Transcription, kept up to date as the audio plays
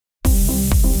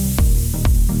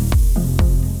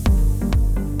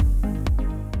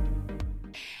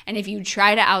And if you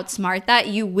try to outsmart that,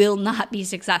 you will not be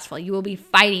successful. You will be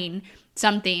fighting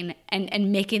something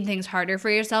and making things harder for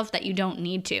yourself that you don't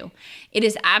need to. It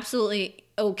is absolutely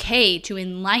okay to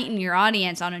enlighten your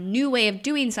audience on a new way of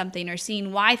doing something or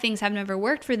seeing why things have never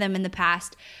worked for them in the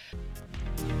past.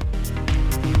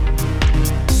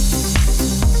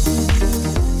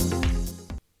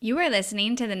 You are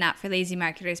listening to the Not for Lazy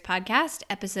Marketers podcast,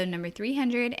 episode number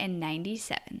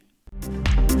 397.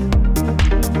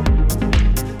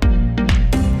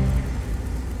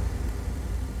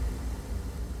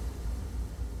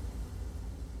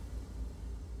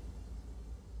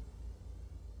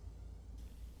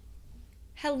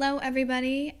 Hello,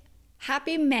 everybody.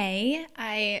 Happy May.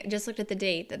 I just looked at the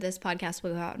date that this podcast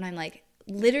will go out, and I'm like,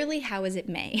 literally, how is it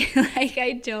May?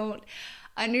 I don't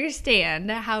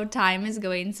understand how time is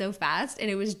going so fast,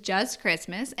 and it was just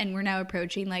Christmas, and we're now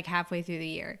approaching like halfway through the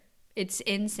year. It's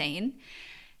insane.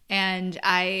 And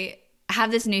I have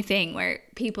this new thing where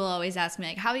people always ask me,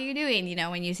 like, how are you doing? You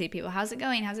know, when you see people, how's it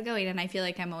going? How's it going? And I feel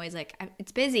like I'm always like,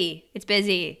 it's busy. It's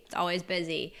busy. It's always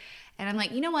busy. And I'm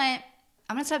like, you know what?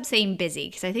 I'm going to stop saying busy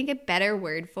because I think a better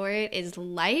word for it is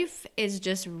life is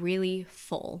just really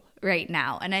full right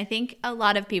now. And I think a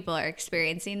lot of people are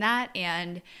experiencing that.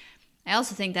 And I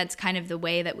also think that's kind of the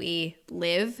way that we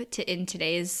live in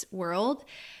today's world.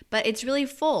 But it's really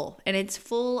full, and it's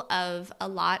full of a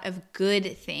lot of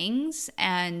good things.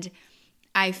 And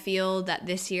I feel that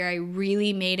this year I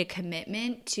really made a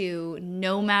commitment to,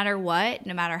 no matter what,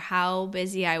 no matter how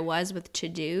busy I was with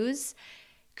to-dos,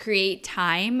 create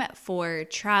time for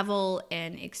travel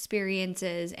and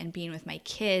experiences and being with my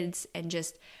kids and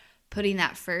just putting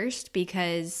that first,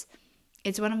 because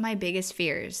it's one of my biggest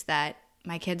fears that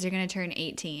my kids are going to turn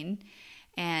 18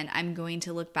 and I'm going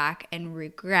to look back and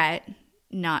regret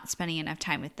not spending enough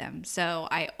time with them. So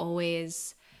I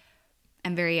always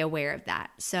am very aware of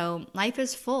that. So life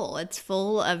is full. It's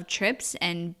full of trips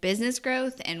and business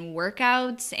growth and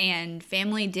workouts and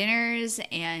family dinners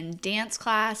and dance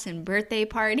class and birthday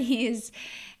parties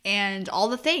and all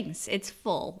the things. It's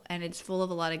full, and it's full of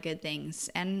a lot of good things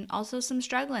and also some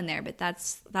struggle in there, but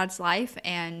that's life,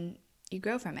 and you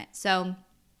grow from it. So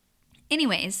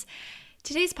anyways,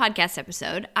 today's podcast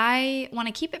episode, I want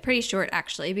to keep it pretty short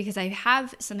actually, because I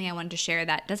have something I wanted to share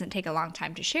that doesn't take a long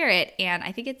time to share it, and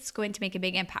I think it's going to make a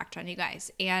big impact on you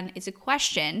guys. And it's a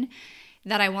question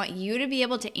that I want you to be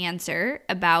able to answer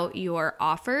about your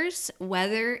offers,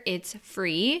 whether it's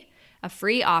free, a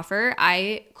free offer.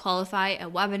 I qualify a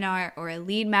webinar or a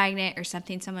lead magnet or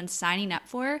something someone's signing up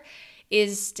for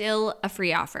is still a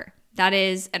free offer. That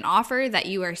is an offer that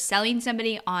you are selling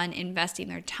somebody on investing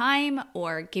their time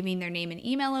or giving their name and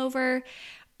email over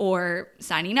or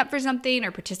signing up for something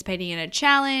or participating in a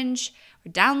challenge or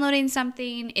downloading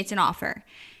something. It's an offer.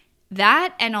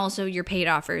 That and also your paid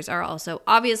offers are also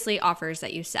obviously offers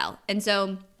that you sell. And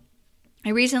so I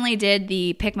recently did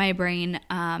the Pick My Brain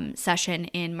session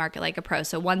in Market Like a Pro.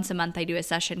 So once a month I do a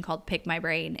session called Pick My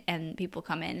Brain, and people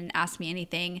come in and ask me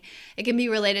anything. It can be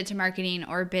related to marketing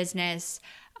or business,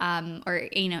 or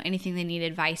anything they need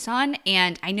advice on.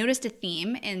 And I noticed a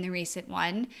theme in the recent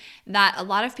one that a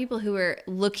lot of people who are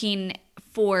looking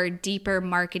for deeper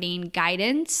marketing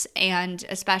guidance, and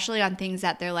especially on things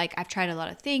that they're like, I've tried a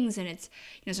lot of things and it's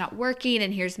not working,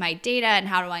 and here's my data and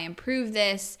how do I improve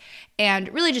this,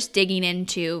 and really just digging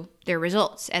into their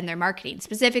results and their marketing,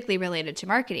 specifically related to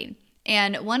marketing.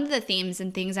 And one of the themes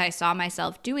and things I saw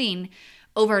myself doing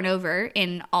over and over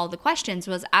in all the questions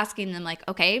was asking them, like,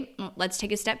 okay, let's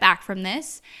take a step back from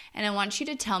this, and I want you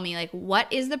to tell me, like, what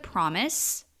is the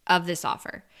promise of this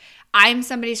offer? I'm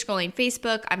somebody scrolling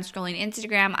Facebook, I'm scrolling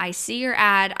Instagram, I see your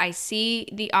ad, I see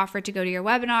the offer to go to your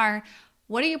webinar.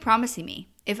 What are you promising me?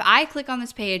 If I click on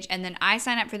this page and then I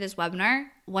sign up for this webinar,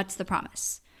 what's the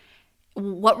promise?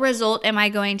 What result am I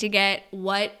going to get?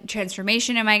 What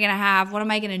transformation am I going to have? What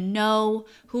am I going to know?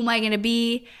 Who am I going to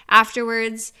be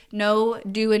afterwards? Know,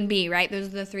 do, and be, right? Those are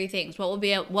the three things. What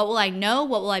will I know?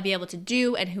 What will I be able to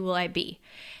do? And who will I be?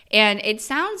 And it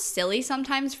sounds silly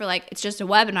sometimes for like, it's just a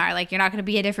webinar. Like, you're not going to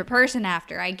be a different person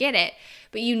after. I get it.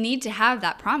 But you need to have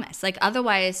that promise. Like,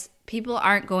 otherwise people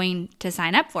aren't going to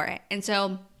sign up for it. And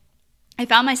so I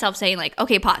found myself saying, like,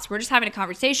 okay, pause. We're just having a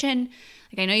conversation.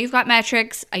 Like, I know you've got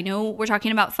metrics. I know we're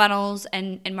talking about funnels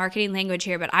and marketing language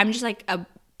here, but I'm just like a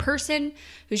person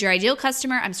who's your ideal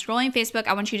customer. I'm scrolling Facebook.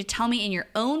 I want you to tell me in your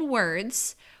own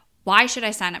words, why should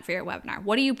I sign up for your webinar?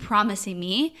 What are you promising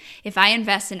me if I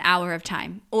invest an hour of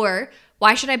time? Or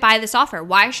why should I buy this offer?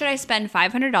 Why should I spend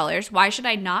 $500? Why should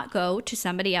I not go to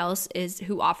somebody else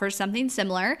who offers something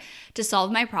similar to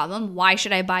solve my problem? Why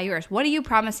should I buy yours? What are you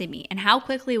promising me? And how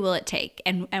quickly will it take?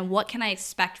 And what can I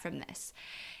expect from this?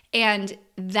 And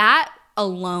that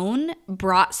alone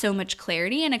brought so much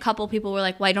clarity. And a couple people were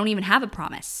like, well, I don't even have a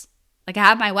promise. Like I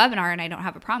have my webinar and I don't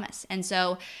have a promise. And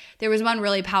so there was one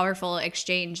really powerful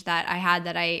exchange that I had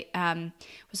that I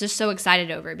was just so excited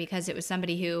over, because it was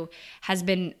somebody who has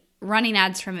been running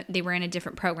ads they were in a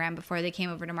different program before they came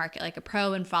over to Market Like a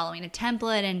Pro and following a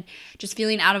template and just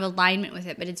feeling out of alignment with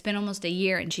it. But it's been almost a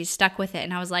year and she's stuck with it.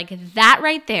 And I was like, that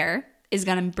right there is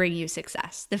going to bring you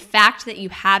success. The fact that you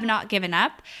have not given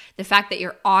up, the fact that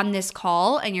you're on this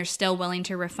call and you're still willing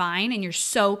to refine and you're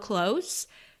so close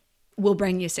will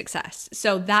bring you success.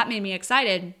 So that made me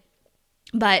excited.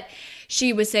 But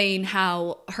she was saying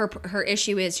how her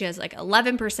issue is she has like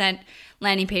 11%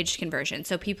 landing page conversion.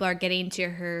 So people are getting to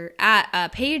her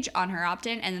page on her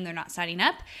opt-in and then they're not signing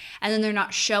up and then they're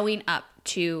not showing up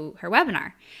to her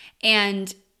webinar.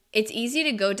 And it's easy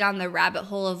to go down the rabbit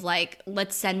hole of like,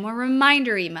 let's send more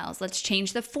reminder emails. Let's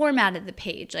change the format of the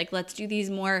page. Like, let's do these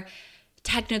more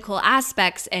technical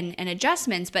aspects and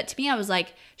adjustments. But to me, I was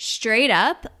like, straight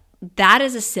up, that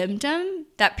is a symptom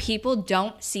that people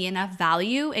don't see enough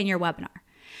value in your webinar.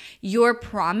 Your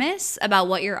promise about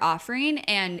what you're offering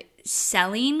and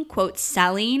selling, quote,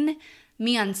 selling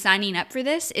me on signing up for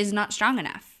this is not strong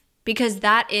enough, because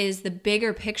that is the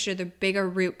bigger picture, the bigger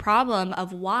root problem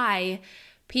of why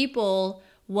people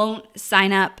won't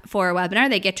sign up for a webinar.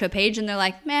 They get to a page and they're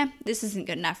like, meh, this isn't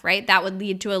good enough, right? That would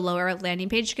lead to a lower landing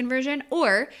page conversion.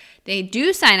 Or they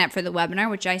do sign up for the webinar,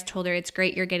 which I told her it's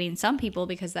great you're getting some people,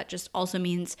 because that just also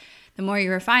means the more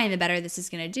you refine, the better this is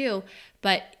going to do.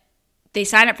 But they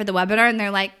sign up for the webinar and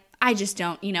they're like, I just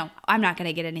don't, I'm not going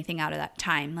to get anything out of that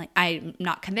time. Like, I'm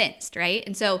not convinced, right?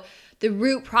 And so the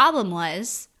root problem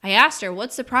was, I asked her,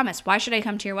 what's the promise? Why should I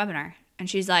come to your webinar? And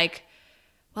she's like,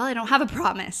 well, I don't have a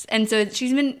promise. And so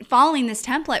she's been following this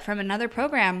template from another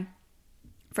program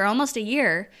for almost a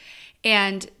year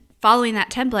and following that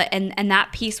template, and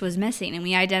that piece was missing. And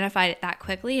we identified it that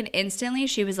quickly, and instantly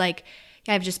she was like,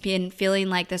 yeah, I've just been feeling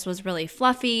like this was really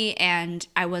fluffy and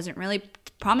I wasn't really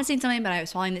promising something, but I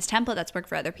was following this template that's worked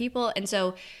for other people. And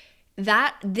so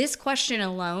this question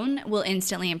alone will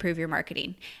instantly improve your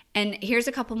marketing. And here's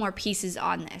a couple more pieces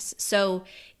on this. So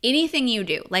anything you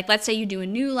do, like let's say you do a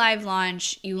new live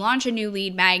launch, you launch a new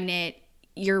lead magnet,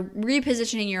 you're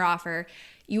repositioning your offer,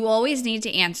 you always need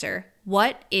to answer,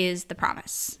 what is the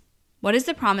promise? What is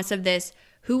the promise of this?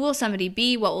 Who will somebody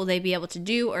be? What will they be able to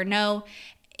do or know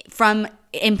from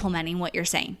implementing what you're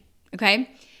saying?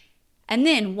 Okay? And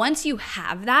then once you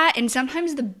have that, and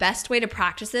sometimes the best way to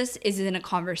practice this is in a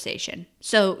conversation.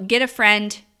 So get a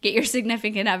friend, get your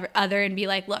significant other and be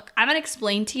like, look, I'm going to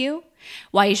explain to you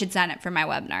why you should sign up for my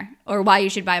webinar, or why you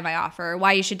should buy my offer, or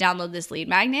why you should download this lead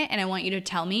magnet. And I want you to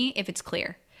tell me if it's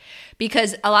clear.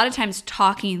 Because a lot of times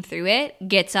talking through it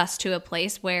gets us to a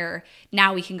place where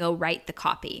now we can go write the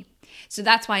copy. So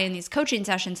that's why in these coaching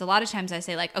sessions, a lot of times I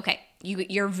say like, okay,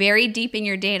 you're very deep in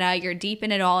your data. You're deep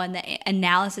in it all in the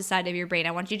analysis side of your brain.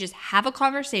 I want you to just have a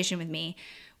conversation with me.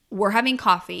 We're having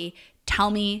coffee. Tell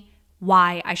me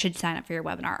why I should sign up for your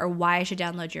webinar, or why I should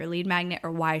download your lead magnet,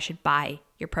 or why I should buy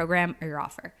your program or your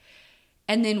offer.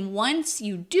 And then once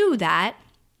you do that,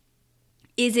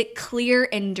 is it clear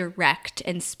and direct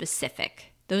and specific?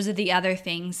 Those are the other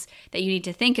things that you need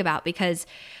to think about, because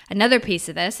another piece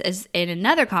of this is in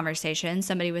another conversation,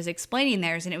 somebody was explaining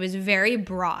theirs and it was very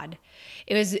broad.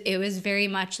 It was very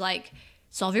much like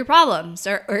solve your problems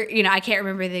or I can't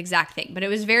remember the exact thing, but it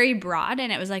was very broad,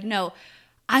 and it was like, no,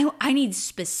 I need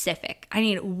specific. I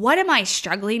need, what am I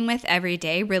struggling with every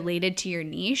day related to your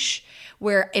niche,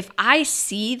 where if I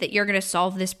see that you're going to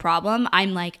solve this problem,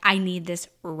 I'm like, I need this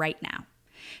right now.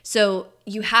 So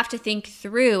you have to think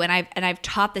through, and I've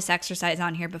taught this exercise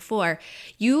on here before.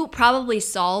 You probably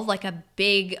solve like a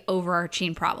big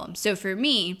overarching problem. So for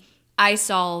me, I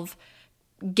solve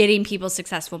getting people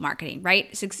successful marketing,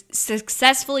 right?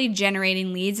 Successfully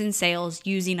generating leads and sales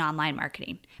using online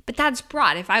marketing. But that's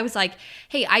broad. If I was like,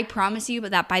 hey, I promise you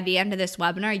that by the end of this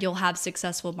webinar, you'll have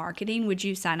successful marketing, would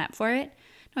you sign up for it?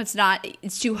 No, it's not.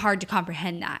 It's too hard to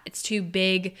comprehend that. It's too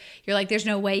big. You're like, there's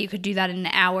no way you could do that in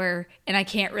an hour, and I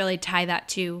can't really tie that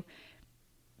to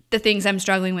the things I'm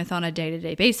struggling with on a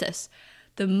day-to-day basis.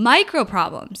 The micro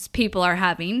problems people are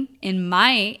having in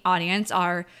my audience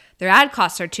are their ad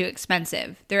costs are too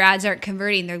expensive. Their ads aren't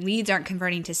converting. Their leads aren't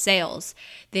converting to sales.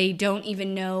 They don't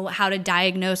even know how to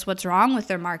diagnose what's wrong with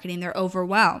their marketing. They're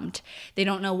overwhelmed. They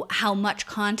don't know how much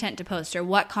content to post or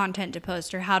what content to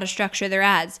post or how to structure their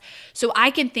ads. So I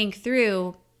can think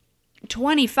through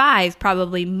 25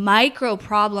 probably micro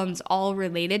problems all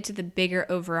related to the bigger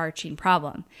overarching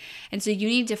problem. And so you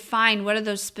need to find what are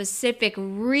those specific,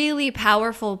 really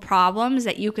powerful problems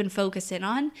that you can focus in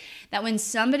on, that when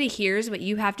somebody hears what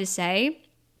you have to say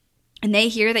and they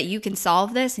hear that you can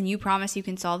solve this and you promise you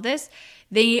can solve this,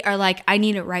 they are like, I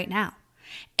need it right now.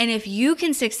 And if you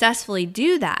can successfully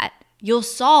do that, you'll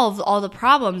solve all the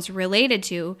problems related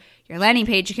to your landing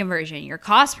page conversion, your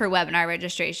cost per webinar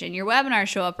registration, your webinar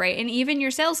show up rate, and even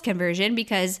your sales conversion,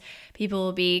 because people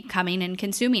will be coming and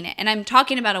consuming it. And I'm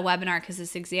talking about a webinar because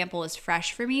this example is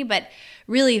fresh for me, but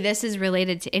really this is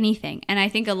related to anything. And I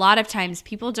think a lot of times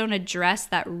people don't address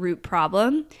that root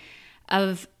problem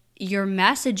of your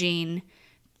messaging.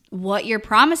 What you're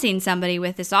promising somebody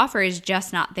with this offer is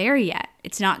just not there yet.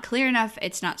 It's not clear enough.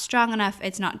 It's not strong enough.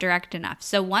 It's not direct enough.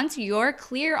 So once you're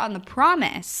clear on the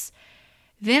promise,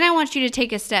 then I want you to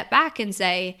take a step back and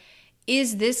say,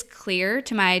 is this clear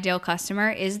to my ideal customer?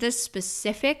 Is this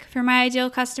specific for my ideal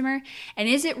customer? And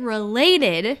is it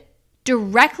related,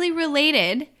 directly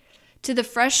related to the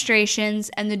frustrations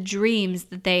and the dreams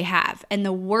that they have and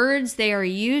the words they are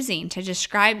using to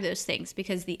describe those things?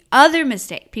 Because the other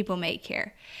mistake people make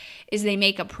here is they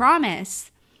make a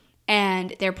promise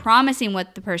and they're promising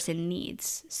what the person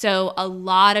needs. So a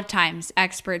lot of times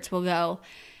experts will go,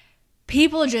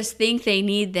 people just think they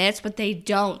need this, but they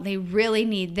don't. They really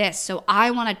need this. So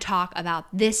I want to talk about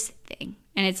this thing.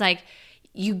 And it's like,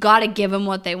 you got to give them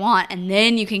what they want, and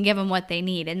then you can give them what they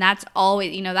need. And that's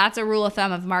always, that's a rule of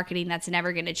thumb of marketing that's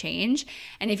never going to change.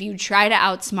 And if you try to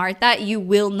outsmart that, you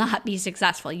will not be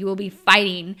successful. You will be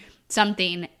fighting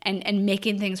something and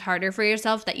making things harder for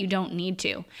yourself that you don't need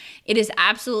to. It is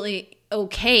absolutely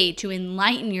okay to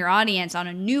enlighten your audience on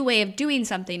a new way of doing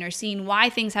something or seeing why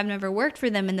things have never worked for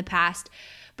them in the past,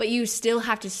 but you still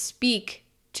have to speak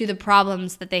to the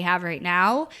problems that they have right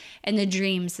now and the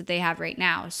dreams that they have right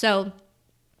now. So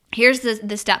here's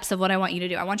the steps of what I want you to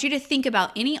do. I want you to think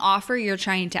about any offer you're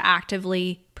trying to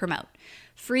actively promote.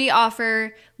 Free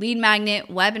offer, lead magnet,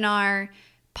 webinar,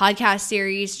 podcast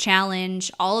series, challenge,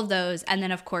 all of those, and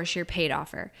then of course your paid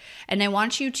offer. And I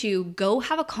want you to go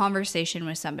have a conversation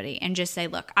with somebody and just say,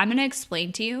 look, I'm going to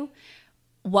explain to you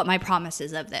what my promise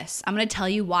is of this. I'm going to tell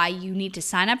you why you need to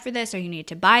sign up for this, or you need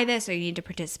to buy this, or you need to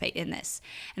participate in this.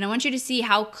 And I want you to see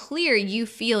how clear you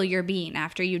feel you're being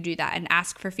after you do that and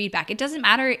ask for feedback. It doesn't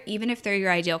matter even if they're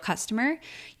your ideal customer.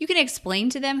 You can explain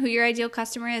to them who your ideal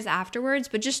customer is afterwards,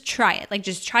 but just try it. Like,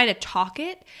 just try to talk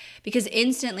it, because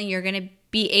instantly you're going to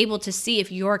be able to see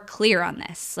if you're clear on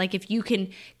this. Like, if you can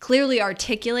clearly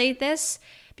articulate this,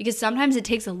 because sometimes it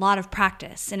takes a lot of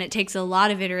practice and it takes a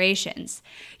lot of iterations.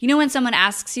 When someone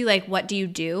asks you, like, what do you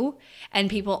do?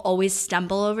 And people always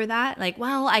stumble over that. Like,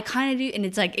 well, I kind of do. And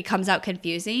it's like, it comes out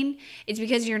confusing. It's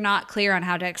because you're not clear on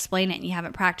how to explain it and you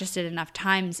haven't practiced it enough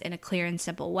times in a clear and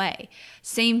simple way.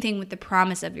 Same thing with the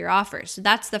promise of your offer. So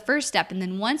that's the first step. And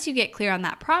then once you get clear on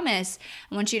that promise,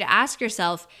 I want you to ask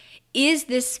yourself, is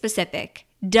this specific?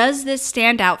 Does this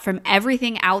stand out from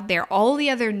everything out there, all the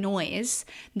other noise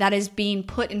that is being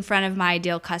put in front of my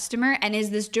ideal customer? And is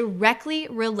this directly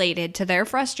related to their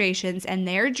frustrations and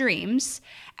their dreams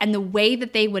and the way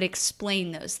that they would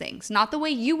explain those things? Not the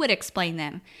way you would explain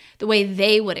them, the way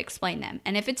they would explain them.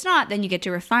 And if it's not, then you get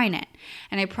to refine it.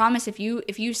 And I promise if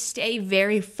you stay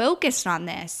very focused on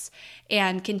this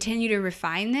and continue to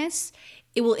refine this,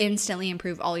 it will instantly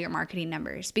improve all your marketing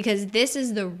numbers, because this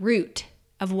is the root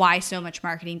of why so much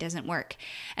marketing doesn't work.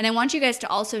 And I want you guys to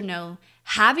also know,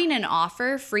 having an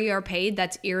offer, free or paid,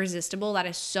 that's irresistible, that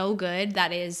is so good,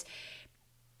 that is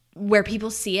where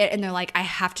people see it and they're like, I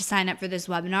have to sign up for this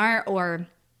webinar, or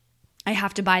I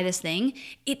have to buy this thing.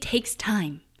 It takes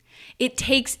time. It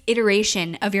takes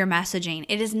iteration of your messaging.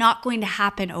 It is not going to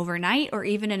happen overnight or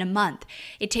even in a month.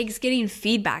 It takes getting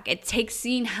feedback. It takes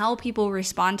seeing how people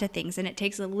respond to things, and it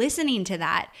takes listening to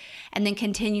that and then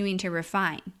continuing to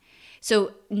refine.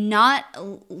 So not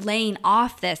laying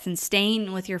off this and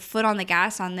staying with your foot on the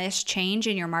gas on this change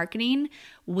in your marketing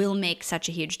will make such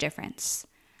a huge difference.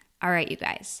 All right, you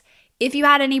guys. If you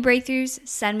had any breakthroughs,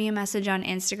 send me a message on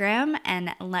Instagram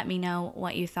and let me know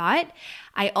what you thought.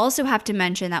 I also have to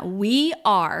mention that we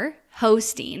are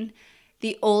hosting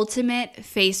the Ultimate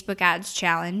Facebook Ads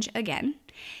Challenge again.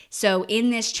 So in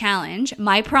this challenge,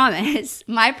 my promise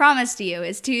to you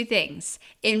is two things.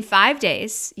 In 5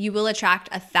 days, you will attract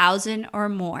 1,000 or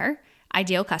more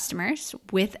ideal customers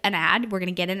with an ad. We're going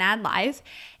to get an ad live,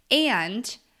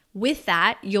 and With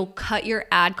that, you'll cut your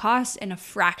ad costs in a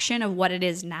fraction of what it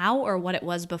is now or what it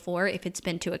was before if it's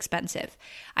been too expensive.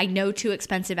 I know too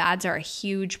expensive ads are a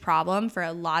huge problem for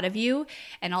a lot of you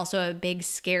and also a big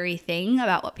scary thing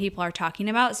about what people are talking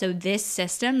about. So this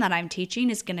system that I'm teaching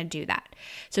is going to do that.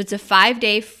 So it's a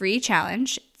 5-day free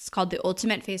challenge. It's called the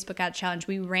Ultimate Facebook Ad Challenge.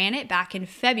 We ran it back in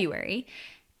February,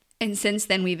 and since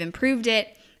then we've improved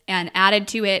it and added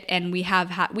to it, and we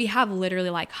have literally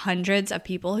like hundreds of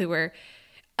people who were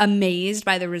amazed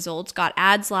by the results, got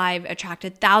ads live,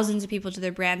 attracted thousands of people to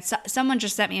their brand. Someone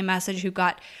just sent me a message who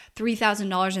got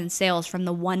 $3,000 in sales from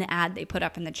the one ad they put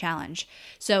up in the challenge.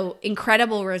 So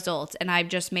incredible results, and I've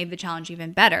just made the challenge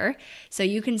even better. So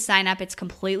you can sign up. It's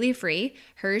completely free,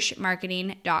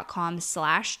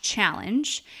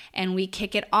 hirschmarketing.com/challenge, and we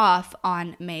kick it off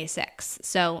on May 6th.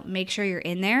 So make sure you're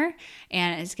in there,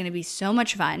 and it's going to be so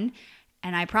much fun,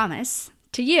 and I promise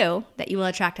to you that you will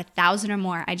attract 1,000 or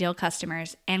more ideal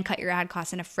customers and cut your ad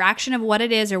costs in a fraction of what it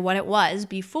is or what it was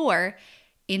before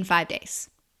in 5 days.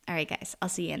 All right, guys, I'll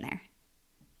see you in there.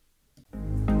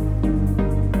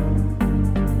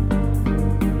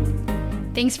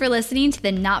 Thanks for listening to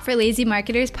the Not for Lazy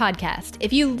Marketers podcast.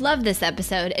 If you love this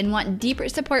episode and want deeper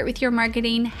support with your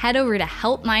marketing, head over to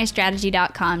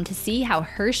helpmystrategy.com to see how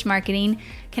Hirsch Marketing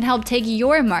can help take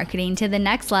your marketing to the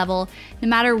next level no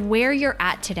matter where you're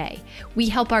at today. We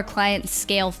help our clients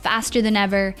scale faster than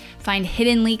ever, find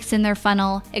hidden leaks in their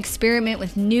funnel, experiment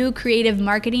with new creative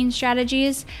marketing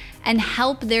strategies, and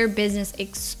help their business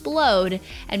explode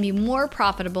and be more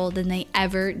profitable than they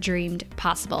ever dreamed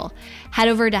possible. Head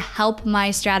over to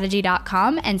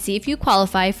helpmystrategy.com and see if you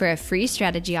qualify for a free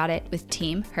strategy audit with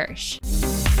Team Hirsch.